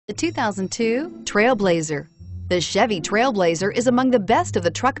The 2002 TrailBlazer. The Chevy TrailBlazer is among the best of the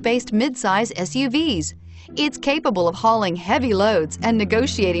truck-based midsize SUVs. It's capable of hauling heavy loads and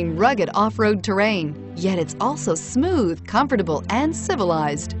negotiating rugged off-road terrain, yet it's also smooth, comfortable, and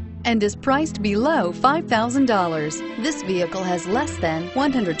civilized, and is priced below $5,000. This vehicle has less than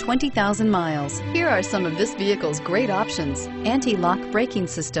 120,000 miles. Here are some of this vehicle's great options: anti-lock braking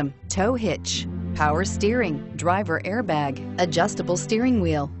system, tow hitch, power steering, driver airbag, adjustable steering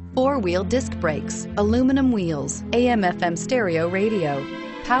wheel, four-wheel disc brakes, aluminum wheels, AM/FM stereo radio,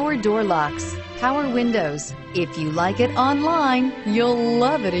 power door locks, power windows. If you like it online, you'll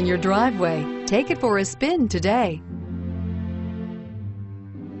love it in your driveway. Take it for a spin today.